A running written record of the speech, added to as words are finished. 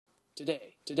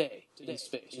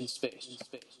in space.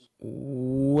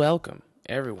 Welcome,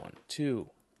 everyone, to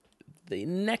the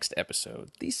next episode,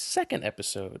 the second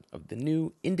episode of the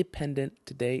new Independent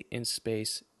Today in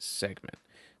Space segment.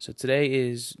 So today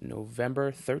is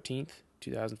November 13th,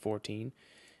 2014,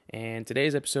 and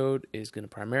today's episode is going to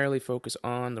primarily focus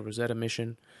on the Rosetta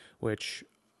mission, which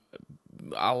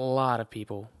a lot of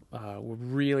people were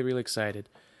really excited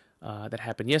that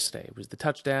happened yesterday. It was the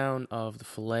touchdown of the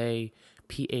Philae,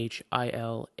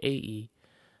 Philae,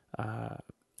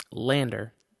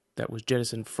 lander that was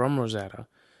jettisoned from Rosetta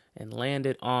and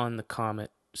landed on the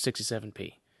comet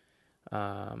 67P.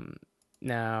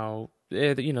 Now,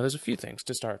 there's a few things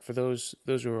to start. For those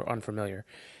who are unfamiliar,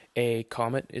 a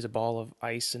comet is a ball of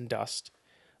ice and dust,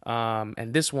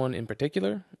 and this one in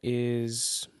particular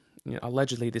is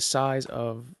allegedly the size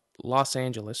of Los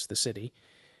Angeles, the city,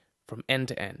 from end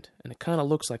to end, and it kind of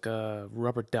looks like a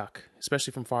rubber duck,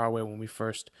 especially from far away when we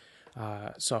first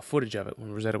saw footage of it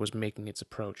when Rosetta was making its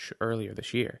approach earlier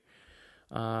this year.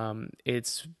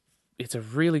 It's a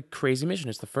really crazy mission.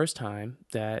 It's the first time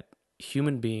that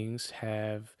human beings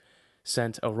have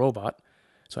sent a robot,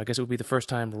 so I guess it would be the first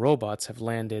time robots have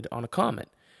landed on a comet.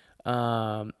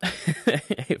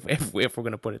 If we're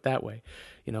going to put it that way,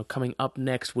 coming up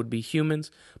next would be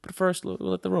humans, but first we'll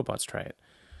let the robots try it.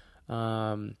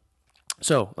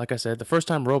 So, like I said, the first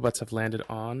time robots have landed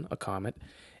on a comet,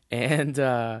 and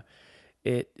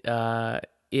it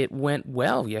went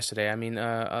well yesterday. I mean,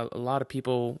 a lot of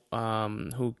people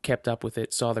who kept up with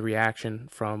it saw the reaction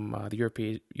from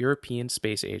the European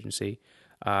Space Agency.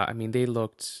 They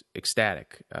looked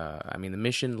ecstatic. The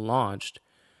mission launched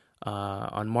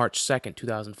on March 2nd,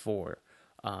 2004,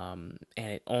 and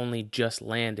it only just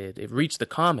landed. It reached the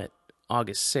comet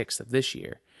August 6th of this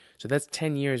year. So that's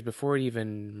 10 years before it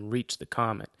even reached the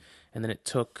comet. And then it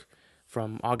took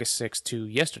from August 6th to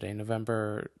yesterday,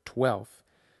 November 12th.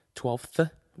 12th?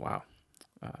 Wow.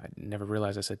 I never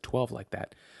realized I said 12 like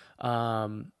that.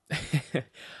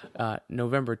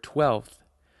 November 12th,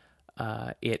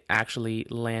 it actually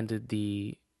landed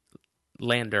the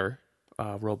lander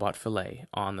robot Philae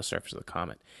on the surface of the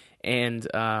comet. And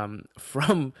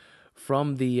from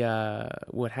the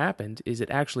what happened is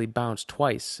it actually bounced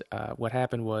twice. What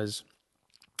happened was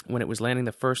when it was landing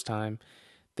the first time,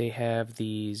 they have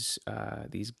these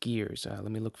gears.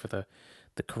 Let me look for the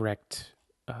correct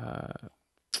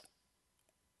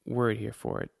word here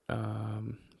for it. I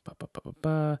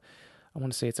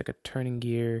want to say it's like a turning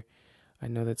gear. I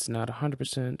know that's not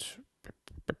 100%.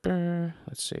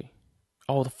 Let's see.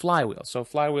 Oh, the flywheel. So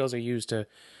flywheels are used to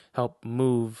help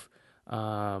move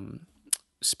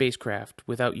spacecraft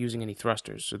without using any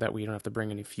thrusters, so that way you don't have to bring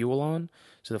any fuel on.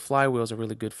 So the flywheels are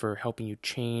really good for helping you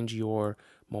change your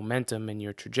momentum and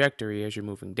your trajectory as you're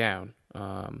moving down.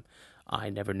 I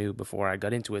never knew before I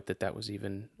got into it that was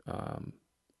even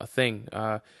a thing.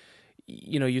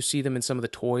 You see them in some of the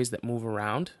toys that move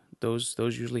around. Those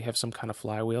usually have some kind of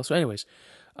flywheel. So anyways,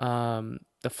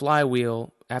 the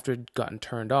flywheel, after it gotten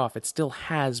turned off, it still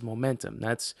has momentum.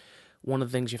 That's one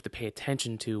of the things you have to pay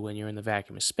attention to when you're in the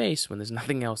vacuum of space, when there's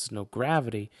nothing else, there's no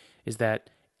gravity, is that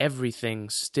everything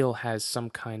still has some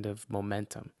kind of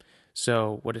momentum.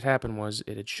 So what had happened was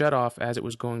it had shut off as it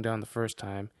was going down the first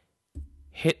time,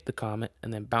 hit the comet,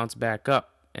 and then bounced back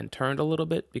up and turned a little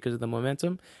bit because of the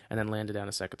momentum, and then landed down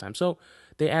a second time. So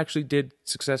they actually did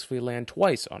successfully land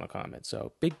twice on a comet.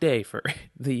 So big day for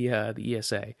the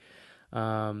ESA.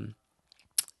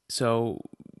 So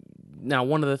now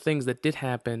one of the things that did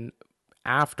happen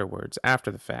afterwards,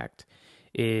 after the fact,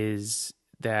 is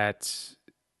that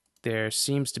there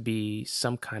seems to be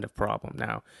some kind of problem.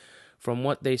 Now, from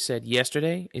what they said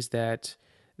yesterday, is that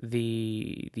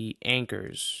the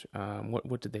anchors,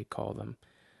 what did they call them?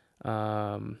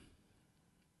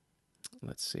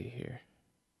 Let's see here.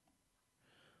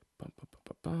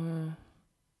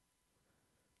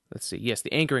 Let's see. Yes,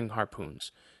 the anchoring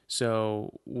harpoons.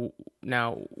 So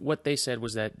now what they said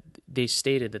was that they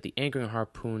stated that the anchoring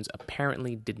harpoons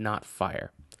apparently did not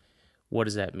fire. What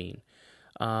does that mean?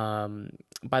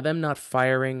 By them not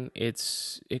firing, it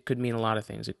could mean a lot of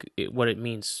things. What it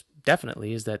means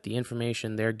definitely is that the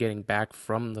information they're getting back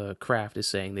from the craft is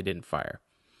saying they didn't fire.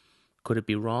 Could it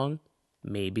be wrong?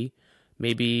 Maybe.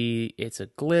 Maybe it's a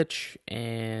glitch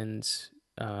and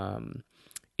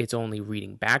it's only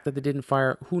reading back that they didn't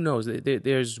fire. Who knows?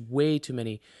 There's way too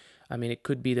many. It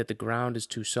could be that the ground is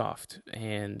too soft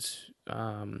and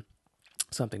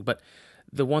something. But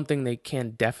the one thing they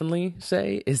can definitely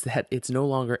say is that it's no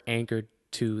longer anchored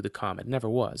to the comet. It never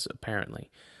was, apparently.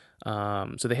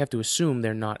 So they have to assume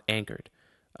they're not anchored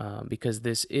because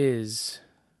this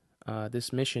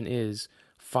mission is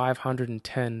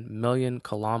 510 million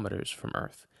kilometers from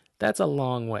Earth. That's a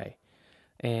long way.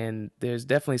 And there's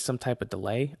definitely some type of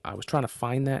delay. I was trying to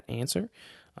find that answer.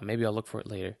 Maybe I'll look for it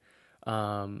later.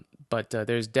 But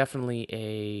there's definitely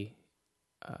a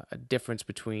difference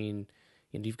between,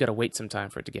 you've got to wait some time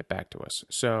for it to get back to us.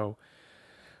 So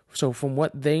from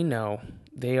what they know,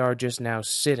 they are just now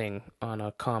sitting on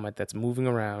a comet that's moving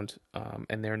around,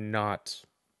 and they are not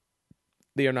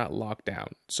locked down.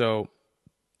 So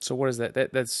what is that?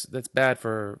 That's bad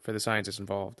for the scientists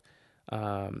involved.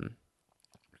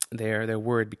 They're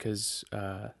worried because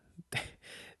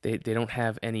they don't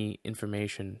have any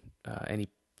information, any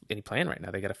plan right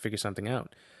now. They got to figure something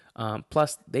out.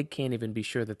 Plus, they can't even be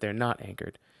sure that they're not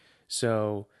anchored.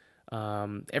 So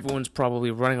everyone's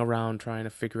probably running around trying to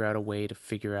figure out a way to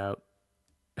figure.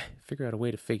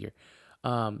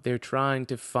 They're trying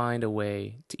to find a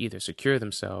way to either secure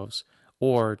themselves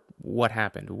or what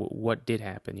happened. What did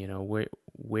happen?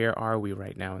 Where are we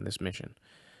right now in this mission?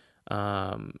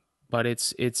 But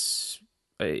it's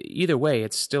either way,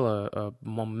 it's still a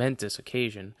momentous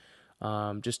occasion.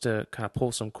 Just to kind of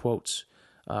pull some quotes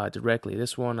directly.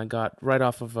 This one I got right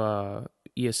off of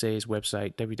ESA's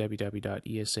website, www.esa.int.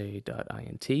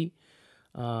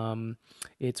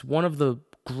 It's one of the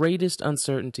greatest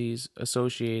uncertainties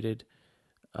associated.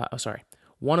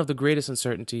 One of the greatest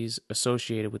uncertainties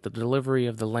associated with the delivery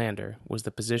of the lander was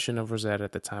the position of Rosetta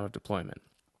at the time of deployment.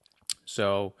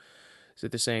 So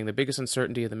they're saying the biggest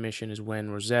uncertainty of the mission is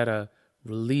when Rosetta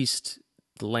released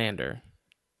the lander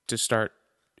to start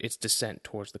its descent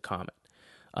towards the comet.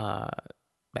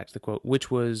 Back to the quote,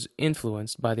 which was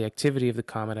influenced by the activity of the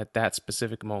comet at that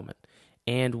specific moment,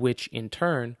 and which in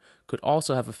turn could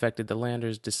also have affected the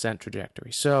lander's descent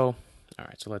trajectory. So, all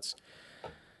right, so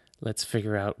let's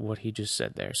figure out what he just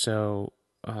said there. So,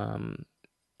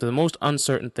 the most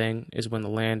uncertain thing is when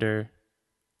the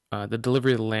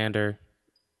delivery of the lander.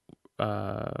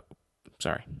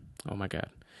 Sorry. Oh my God.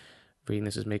 Reading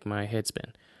this is making my head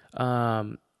spin.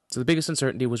 So the biggest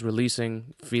uncertainty was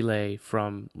releasing Philae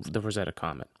from the Rosetta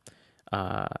comet.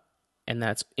 And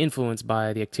that's influenced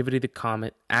by the activity of the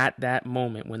comet at that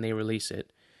moment when they release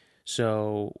it.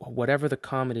 So whatever the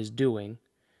comet is doing,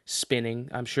 spinning,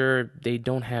 I'm sure they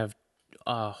don't have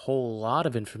a whole lot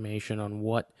of information on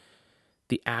what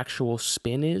the actual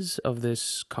spin is of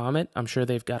this comet. I'm sure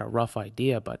they've got a rough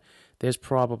idea, but there's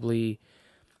probably,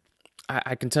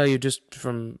 I can tell you just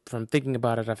from thinking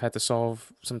about it, I've had to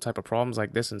solve some type of problems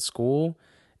like this in school,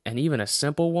 and even a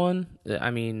simple one.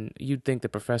 I mean, you'd think the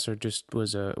professor just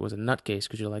was a nutcase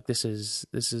because you're like, this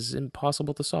is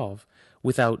impossible to solve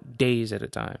without days at a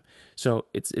time. So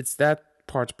it's that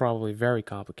part's probably very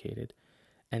complicated,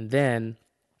 and then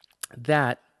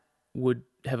that would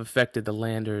have affected the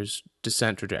lander's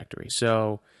descent trajectory.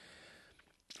 So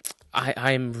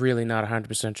I'm really not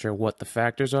 100% sure what the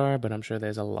factors are, but I'm sure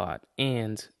there's a lot.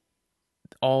 And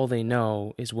all they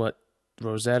know is what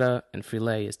Rosetta and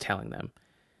Philae is telling them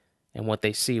and what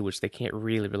they see, which they can't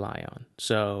really rely on.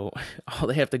 So all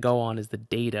they have to go on is the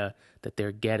data that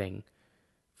they're getting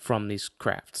from these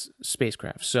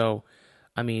spacecrafts. So,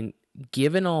 I mean,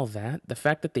 given all that, the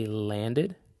fact that they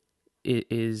landed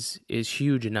is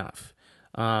huge enough.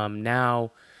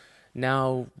 Now,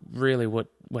 really, what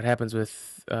happens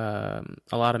with a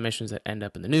lot of missions that end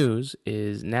up in the news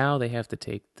is now they have to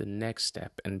take the next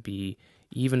step and be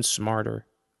even smarter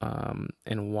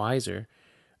and wiser,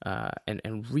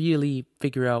 and really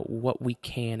figure out what we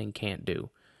can and can't do.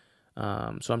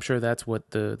 So I'm sure that's what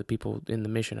the people in the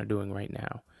mission are doing right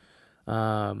now.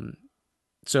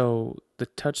 So the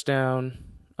touchdown,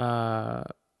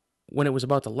 when it was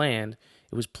about to land,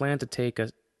 it was planned to take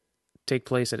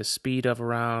place at a speed of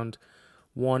around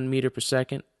 1 meter per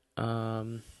second,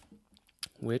 I'll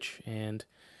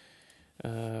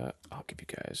give you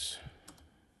guys,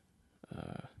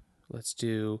 let's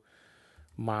do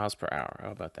miles per hour.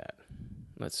 How about that?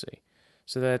 Let's see.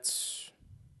 So that's,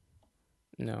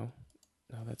 no,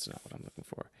 that's not what I'm looking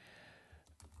for.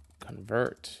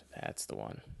 Convert, that's the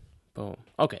one. Boom.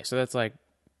 Okay, so that's like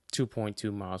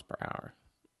 2.2 miles per hour.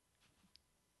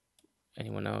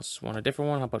 Anyone else want a different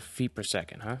one? How about feet per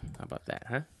second, huh? How about that,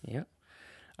 huh? Yeah.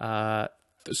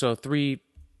 So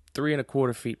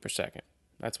 3.25 feet per second.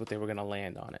 That's what they were going to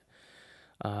land on it.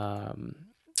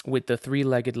 With the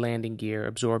three-legged landing gear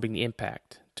absorbing the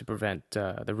impact to prevent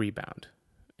the rebound.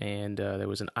 And there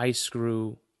was an ice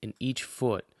screw in each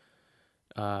foot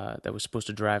that was supposed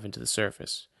to drive into the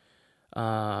surface.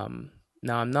 Now,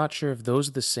 I'm not sure if those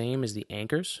are the same as the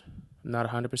anchors. I'm not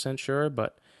 100% sure,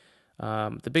 but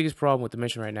the biggest problem with the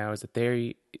mission right now is that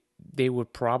they were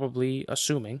probably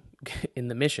assuming in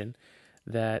the mission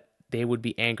that they would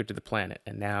be anchored to the planet,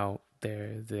 and now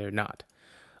they're not.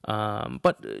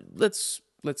 But let's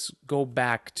go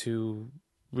back to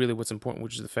really what's important,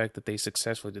 which is the fact that they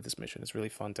successfully did this mission. It's really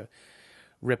fun to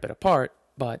rip it apart,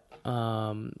 but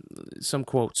some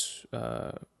quotes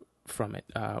from it.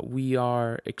 We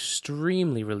are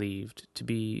extremely relieved to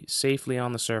be safely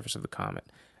on the surface of the comet,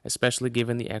 especially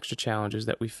given the extra challenges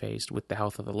that we faced with the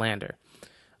health of the lander.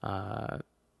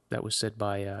 That was said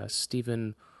by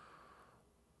Stephen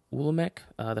Wulamek,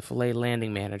 the Philae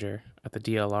landing manager at the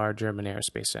DLR German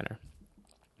Aerospace Center.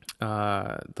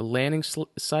 The landing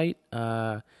site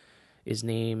is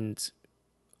named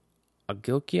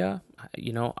Agilkia.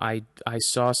 You know, I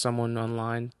saw someone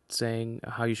online saying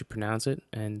how you should pronounce it,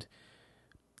 and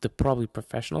the probably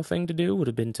professional thing to do would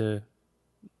have been to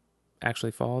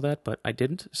actually follow that, but I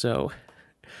didn't, so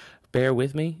bear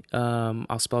with me.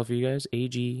 I'll spell it for you guys.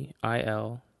 Agilkia.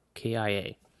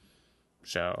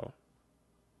 So,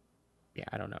 yeah,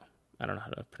 I don't know how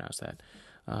to pronounce that.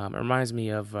 It reminds me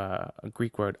of a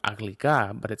Greek word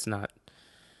aglika, but it's not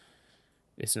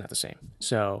the same.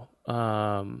 So,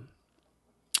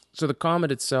 so the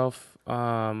comet itself,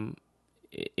 on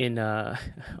ESA's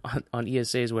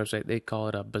website, they call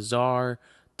it a bizarre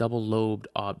double-lobed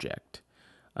object.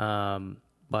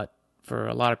 But for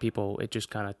a lot of people, it just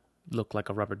kind of looked like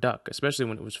a rubber duck, especially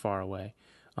when it was far away.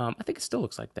 I think it still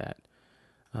looks like that.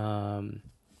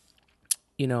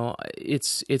 You know,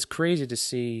 it's crazy to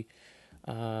see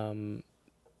that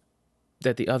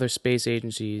the other space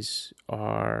agencies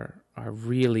are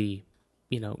really,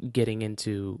 you know, getting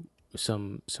into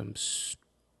some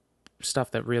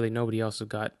stuff that really nobody else has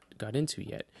got into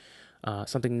yet.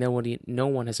 Something no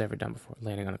one has ever done before,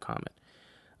 landing on a comet.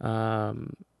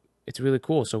 It's really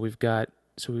cool. So we've got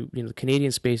the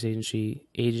Canadian Space Agency.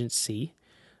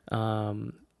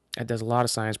 It does a lot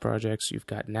of science projects. You've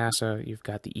got NASA. You've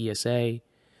got the ESA,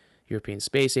 European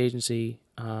Space Agency.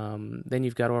 Then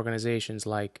you've got organizations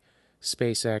like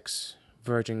SpaceX,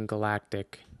 Virgin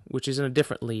Galactic, which is in a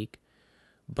different league.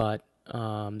 But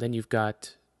then you've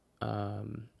got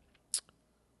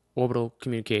Orbital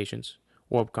Communications,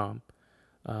 Orbcom,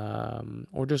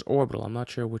 or just Orbital. I'm not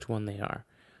sure which one they are.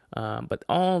 But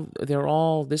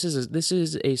this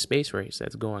is a space race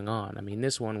that's going on. I mean,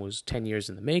 this one was 10 years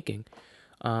in the making.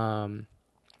 But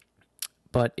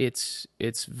it's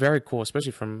very cool,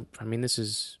 especially this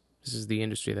is the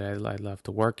industry that I love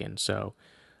to work in. So,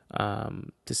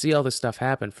 to see all this stuff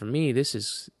happen, for me, this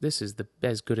is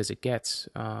as good as it gets.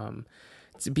 To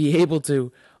be able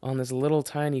to, on this little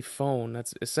tiny phone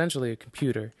that's essentially a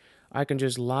computer, I can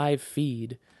just live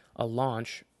feed a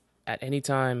launch at any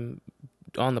time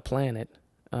on the planet,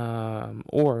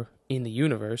 or in the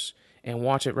universe, and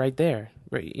watch it right there,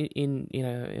 right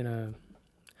in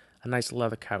a nice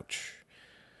leather couch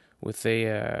with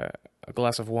a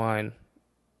glass of wine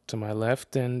to my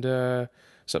left and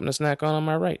something to snack on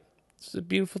my right. It's a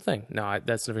beautiful thing. No,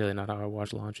 that's really not how I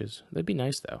watch launches. That'd be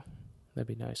nice though. That'd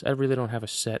be nice. I really don't have a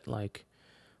set like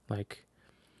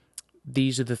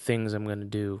these are the things I'm gonna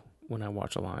do when I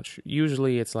watch a launch.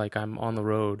 Usually it's like I'm on the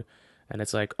road and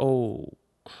it's like, oh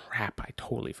crap, I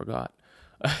totally forgot.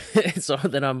 So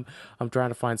then I'm trying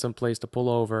to find some place to pull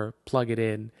over, plug it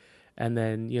in, and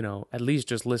then, you know, at least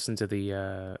just listen to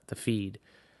the feed.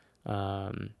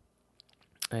 I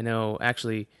know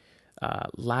actually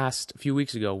last few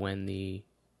weeks ago when the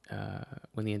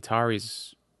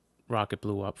Antares rocket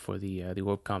blew up for the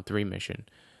Orbcomm 3 mission,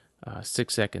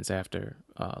 6 seconds after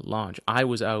launch, I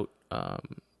was out at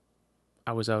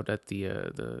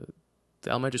the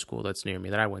elementary school that's near me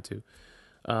that I went to,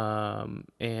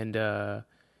 and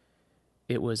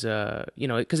it was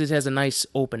because it has a nice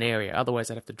open area. Otherwise,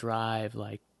 I'd have to drive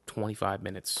like 25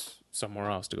 minutes somewhere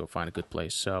else to go find a good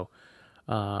place. So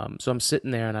I'm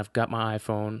sitting there and I've got my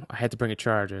iPhone. I had to bring a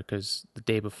charger because the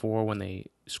day before when they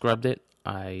scrubbed it,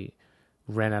 I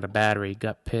ran out of battery,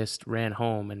 got pissed, ran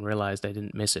home, and realized I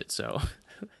didn't miss it. So,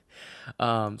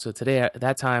 so today at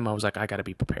that time I was like, I got to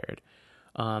be prepared.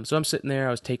 So I'm sitting there.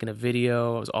 I was taking a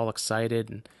video. I was all excited,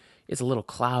 and it's a little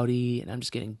cloudy, and I'm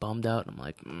just getting bummed out. And I'm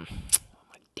like,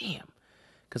 damn,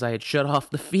 because I had shut off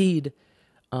the feed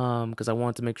because I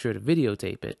wanted to make sure to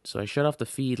videotape it. So I shut off the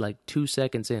feed like 2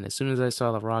 seconds in, as soon as I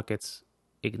saw the rockets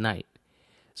ignite.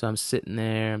 So I'm sitting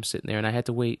there, and I had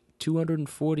to wait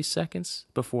 240 seconds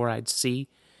before I'd see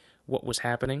what was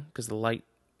happening because the light,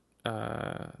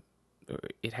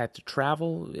 it had to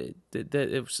travel.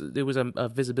 It was a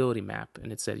visibility map,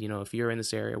 and it said, if you're in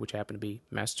this area, which happened to be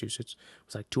Massachusetts, it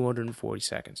was like 240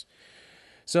 seconds.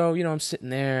 So, I'm sitting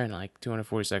there, and like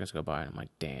 240 seconds go by, and I'm like,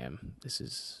 damn,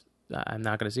 I'm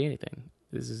not going to see anything.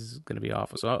 This is going to be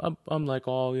awful. So I'm like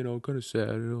all, kind of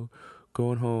sad,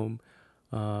 going home.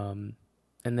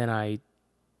 and then I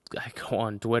go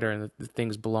on Twitter and the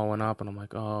thing's blowing up, and I'm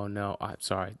like, oh no, I'm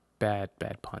sorry, bad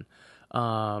pun.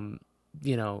 Um,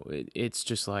 it's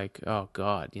just like, oh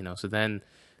God, So then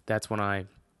that's when I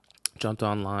jumped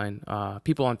online.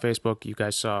 People on Facebook, you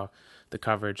guys saw the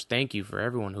coverage. Thank you for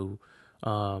everyone who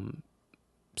um,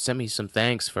 sent me some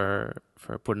thanks for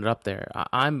putting it up there.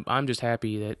 I'm just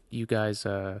happy that you guys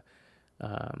um,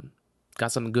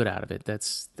 got something good out of it.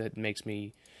 That makes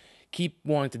me keep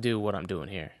wanting to do what I'm doing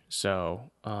here.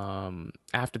 So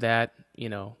after that,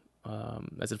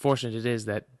 as unfortunate it is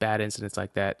that bad incidents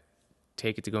like that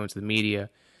take it to go into the media,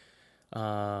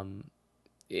 um,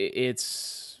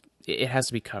 it has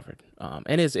to be covered,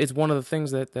 and it's one of the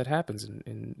things that happens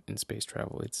in space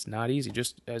travel. It's not easy,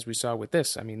 just as we saw with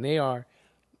this. I mean, they are.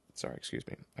 Sorry, excuse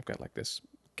me. I've got like this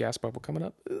gas bubble coming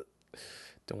up.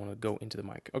 Don't want to go into the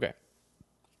mic. Okay,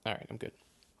 all right, I'm good.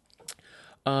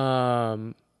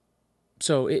 Um,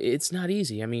 so it's not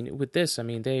easy. I mean, with this, I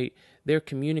mean they're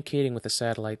communicating with a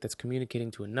satellite that's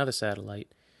communicating to another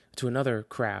satellite, to another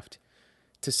craft,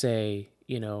 to say,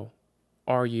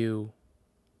 are you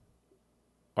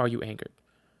anchored,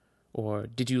 or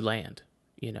did you land?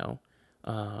 You know,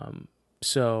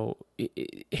 so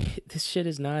this shit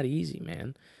is not easy,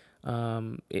 man.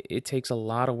 It takes a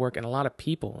lot of work and a lot of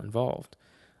people involved.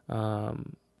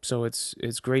 So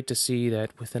it's great to see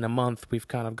that within a month we've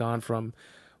kind of gone from,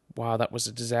 wow, that was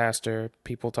a disaster.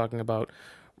 People talking about,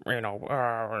 why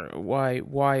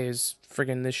is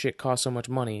friggin' this shit cost so much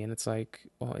money? And it's like,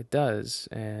 well, it does,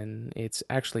 and it's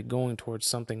actually going towards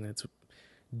something that's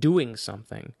doing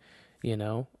something, you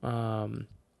know.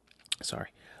 Sorry,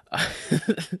 I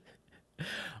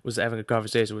was having a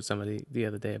conversation with somebody the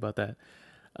other day about that,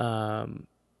 um,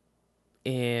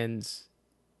 and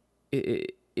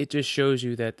it just shows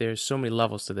you that there's so many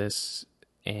levels to this,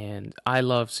 and I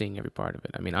love seeing every part of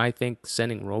it. I mean, I think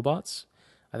sending robots,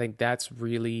 I think that's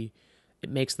really, it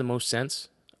makes the most sense.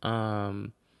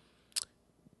 Um,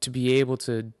 to be able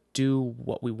to do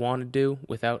what we want to do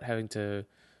without having to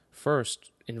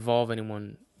first involve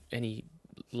any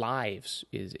lives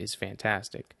is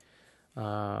fantastic.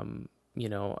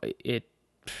 It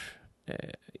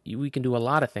we can do a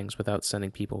lot of things without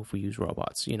sending people if we use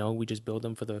robots. We just build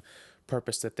them for the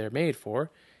purpose that they're made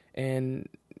for, and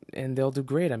they'll do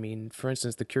great. I mean, for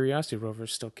instance, the Curiosity rover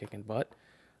is still kicking butt.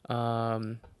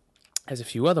 Has a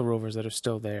few other rovers that are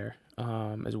still there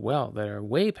as well that are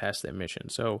way past their mission.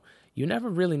 So you never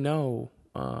really know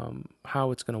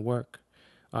how it's going to work.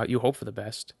 You hope for the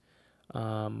best,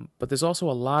 but there's also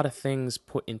a lot of things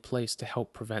put in place to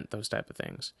help prevent those type of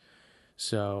things.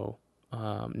 So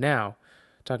now,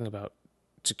 talking about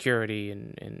security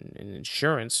and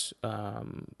insurance,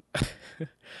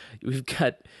 we've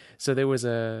got. So there was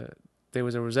a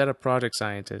Rosetta Project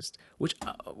scientist, which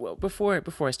well, before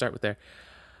I start with there,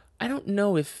 I don't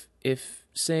know if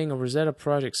saying a Rosetta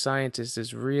Project scientist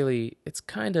is really, it's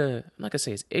kind of, I'm not gonna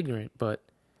say it's ignorant, but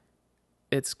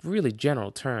it's really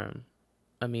general term.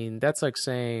 I mean, that's like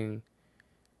saying,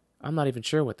 I'm not even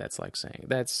sure what that's like saying.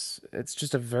 It's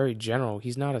just a very general.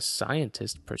 He's not a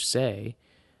scientist per se.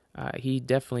 He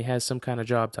definitely has some kind of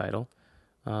job title.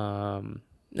 Now,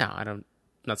 I'm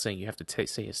not saying you have to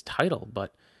say his title,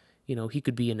 but he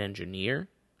could be an engineer.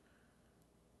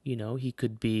 He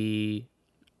could be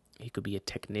a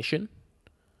technician.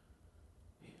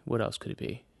 What else could it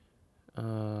be?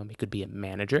 He could be a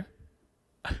manager,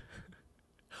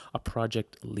 a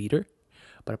project leader,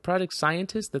 but a project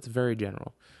scientist, that's very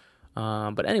general.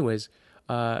 But anyways,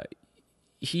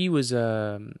 he was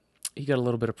he got a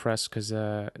little bit of press because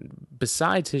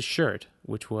besides his shirt,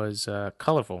 which was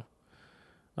colorful,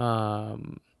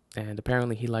 and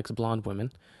apparently he likes blonde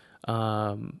women,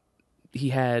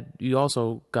 he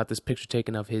also got this picture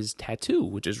taken of his tattoo,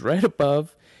 which is right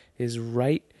above his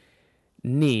right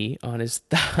knee on his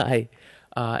thigh.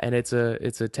 And it's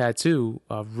a tattoo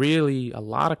of really a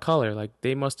lot of color. Like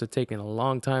they must have taken a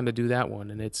long time to do that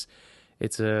one. And it's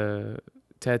a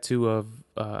tattoo of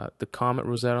the comet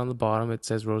Rosetta on the bottom. It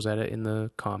says Rosetta in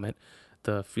the comet.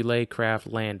 The Philae craft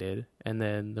landed, and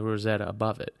then the Rosetta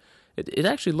above it. It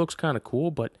actually looks kind of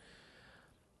cool, but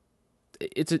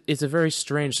it's a very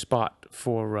strange spot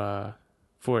for a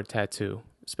tattoo,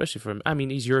 especially for him. I mean,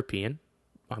 he's European,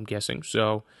 I'm guessing.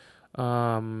 So,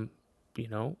 we'll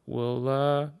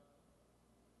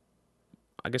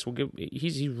I guess we'll give.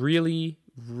 He's really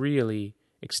really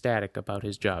ecstatic about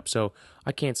his job, so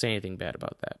I can't say anything bad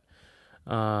about that.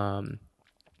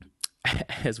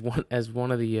 As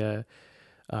one of the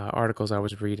articles I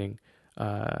was reading,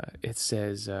 it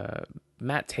says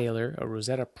Matt Taylor, a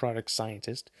Rosetta product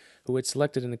scientist who had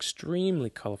selected an extremely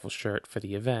colorful shirt for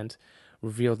the event,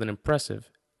 revealed an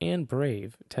impressive and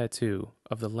brave tattoo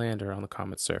of the lander on the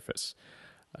comet's surface.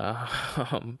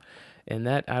 Um, and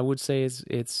that I would say is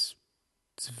it's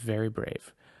very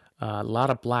brave. A lot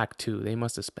of black too. They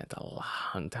must have spent a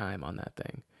long time on that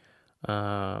thing.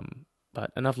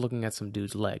 But enough looking at some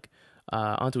dude's leg.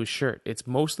 Onto his shirt. It's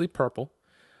mostly purple.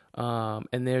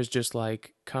 And there's just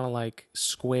like kind of like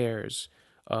squares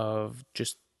of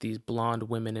just these blonde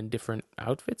women in different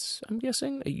outfits. I'm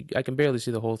guessing I can barely see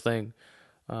the whole thing.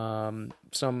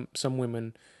 Some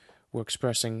women were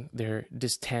expressing their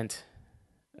distent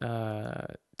to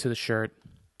the shirt.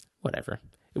 Whatever.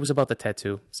 It was about the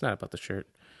tattoo. It's not about the shirt.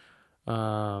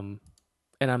 And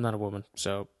I'm not a woman,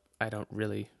 so I don't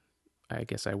really. I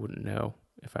guess I wouldn't know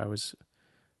if I was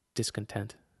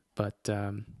discontent. But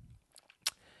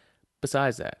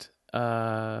besides that,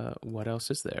 what else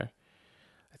is there?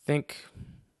 I think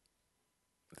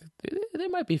there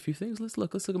might be a few things. Let's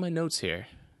look. Let's look at my notes here.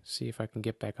 See if I can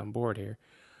get back on board here.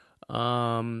 Well,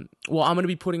 I'm going to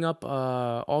be putting up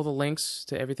all the links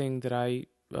to everything that I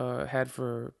had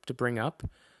to bring up.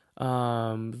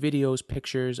 Videos,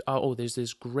 pictures. Oh, there's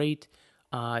this great.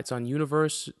 It's on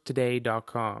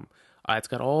universetoday.com. It's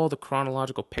got all the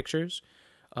chronological pictures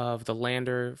of the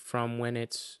lander from when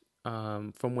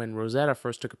Rosetta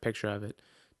first took a picture of it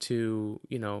to,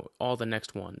 all the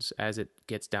next ones as it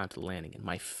gets down to landing. And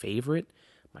my favorite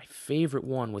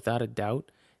one, without a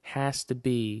doubt, has to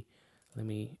be, let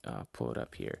me pull it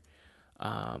up here,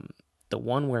 the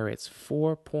one where it's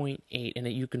 4.8,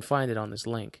 and you can find it on this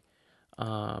link.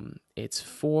 It's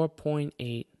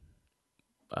 4.8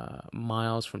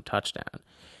 miles from touchdown,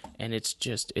 and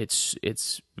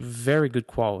it's very good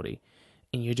quality.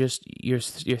 And you're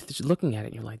looking at it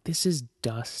and you're like, this is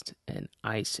dust and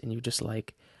ice, and you're just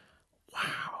like,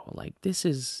 wow, like this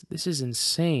is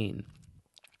insane.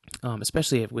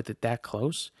 Especially with it that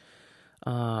close.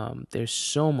 There's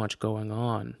so much going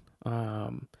on.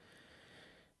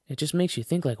 It just makes you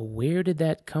think, like, where did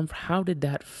that come from? How did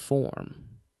that form?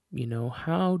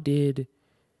 How did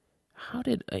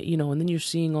and then you're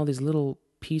seeing all these little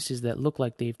pieces that look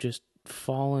like they've just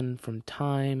fallen from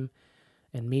time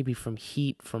and maybe from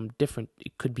heat from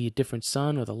it could be a different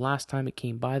sun or the last time it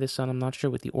came by the sun. I'm not sure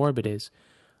what the orbit is.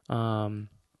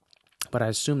 But I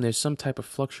assume there's some type of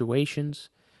fluctuations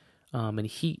in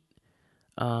heat.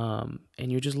 And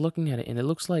you're just looking at it, and it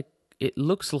looks like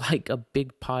a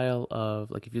big pile of,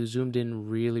 like, if you zoomed in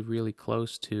really, really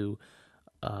close to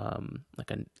like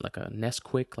a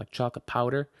Nesquik, like chocolate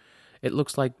powder, it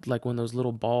looks like when those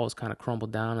little balls kind of crumble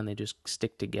down and they just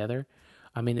stick together.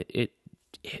 I mean, it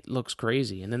looks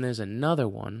crazy. And then there's another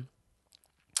one.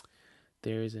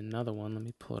 Let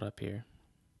me pull it up here.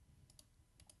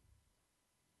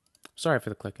 Sorry for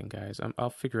the clicking, guys. I'll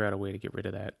figure out a way to get rid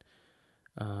of that.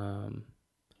 All right,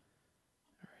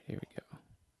 here we go.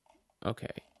 Okay,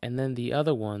 and then the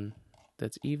other one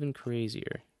that's even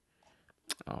crazier.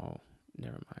 Oh,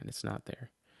 never mind. It's not there.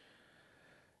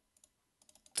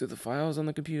 To the files on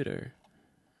the computer.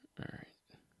 All right.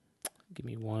 Give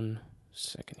me 1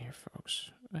 second here,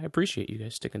 folks. I appreciate you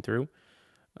guys sticking through.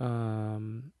 I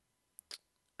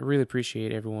really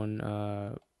appreciate everyone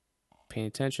paying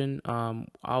attention.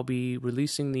 I'll be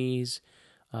releasing these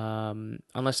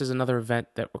unless there's another event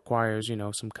that requires,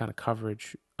 some kind of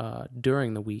coverage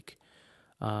during the week.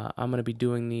 I'm going to be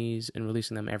doing these and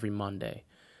releasing them every Monday.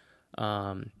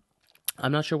 I'm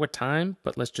not sure what time,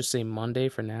 but let's just say Monday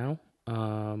for now.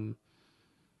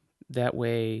 That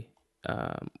way,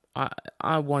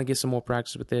 I want to get some more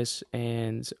practice with this,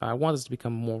 and I want this to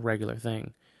become a more regular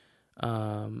thing.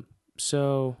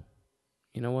 So,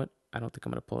 you know what? I don't think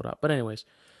I'm going to pull it up. But anyways,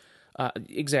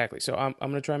 exactly. So I'm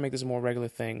going to try and make this a more regular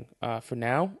thing. For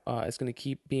now, it's going to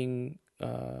keep being,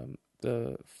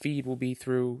 the feed will be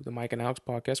through the Mike and Alex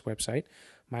podcast website,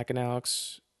 Mike and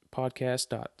Alex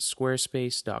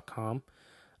podcast.squarespace.com.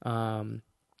 I'm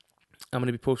going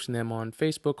to be posting them on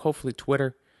Facebook, hopefully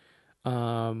Twitter.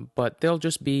 But they'll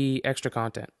just be extra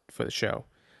content for the show.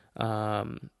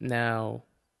 So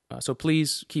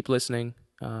please keep listening,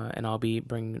 and I'll be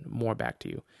bringing more back to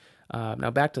you.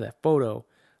 Now back to that photo.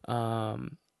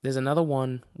 There's another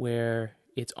one where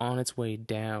it's on its way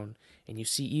down, and you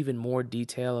see even more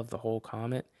detail of the whole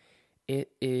comet.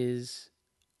 It is,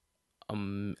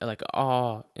 like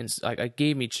awe, and like it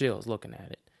gave me chills looking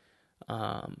at it.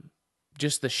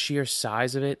 Just the sheer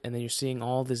size of it, and then you're seeing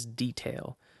all this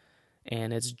detail.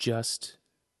 And it's just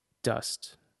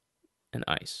dust and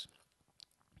ice.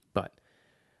 But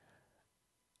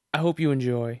I hope you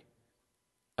enjoy.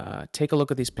 Take a look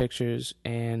at these pictures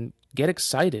and get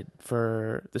excited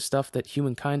for the stuff that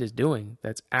humankind is doing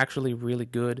that's actually really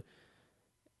good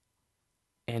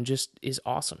and just is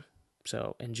awesome.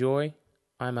 So enjoy.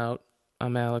 I'm out.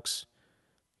 I'm Alex.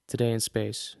 Today in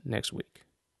space, next week.